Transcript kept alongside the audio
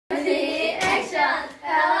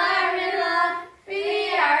Hello everyone,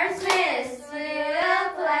 we are Smith. We will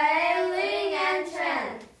play Ling and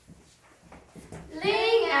Chen.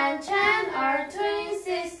 Ling and Chen are twin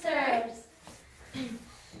sisters.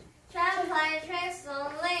 Chen plays tricks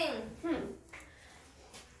on Ling.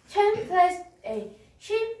 Chen plays A.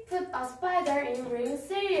 She put a spider in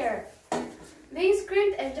Ling's ear. Ling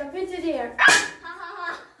screamed and jumped into the air.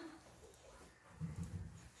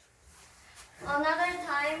 Another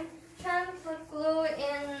time, Chen put glue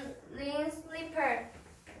in Ling's slipper.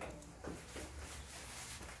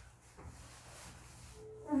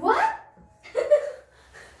 What?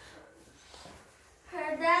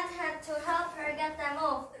 Her dad had to help her get them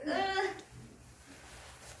off.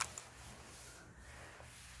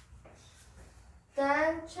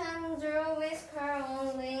 Then Chen drew whisker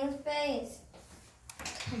on Ling's face.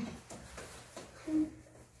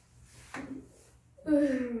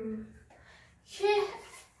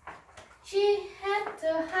 She had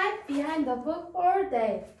to hide behind the book all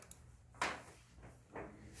day.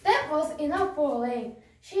 That was enough for Ling.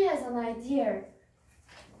 She has an idea.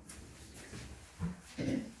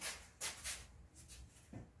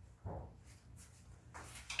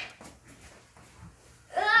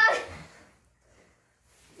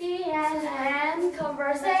 The end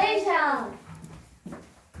conversation.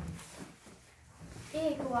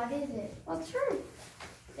 Eek, what is it? What's wrong?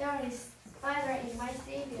 There is spider in my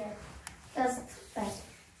sleeper. That's too bad.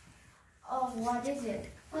 Oh, what is it?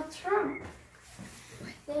 What's wrong?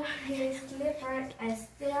 There is slipper as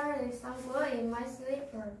there is some glue in my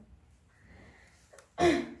slipper.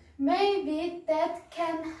 Maybe that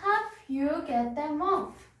can help you get them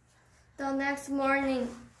off. The next morning.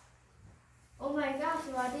 Oh my gosh,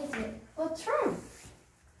 what is it? What's wrong?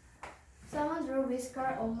 Someone drew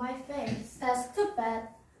whisker on my face. That's too bad.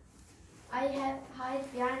 I had hide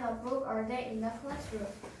behind a book all day in the classroom.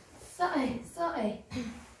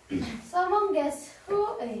 Someone guess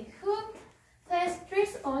who plays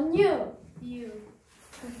tricks on you? You.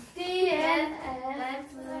 The end.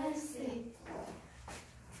 Let's see.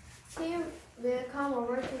 He will come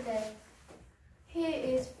over today. He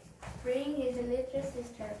is bringing his little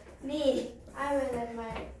sister. Me. I will let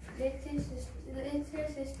my little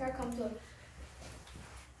sister come too.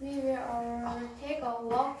 We will take a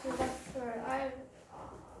walk to the pool. I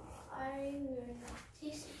will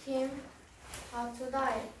teach him how to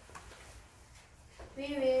dive. We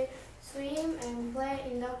will swim and play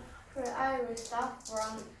in the pool. I will stop for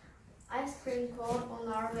an ice cream cone on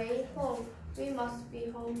our way home. We must be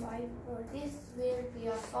home by 4. This will be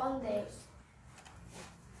a fun day.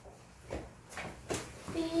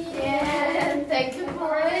 The end. Thank you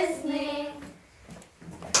for listening.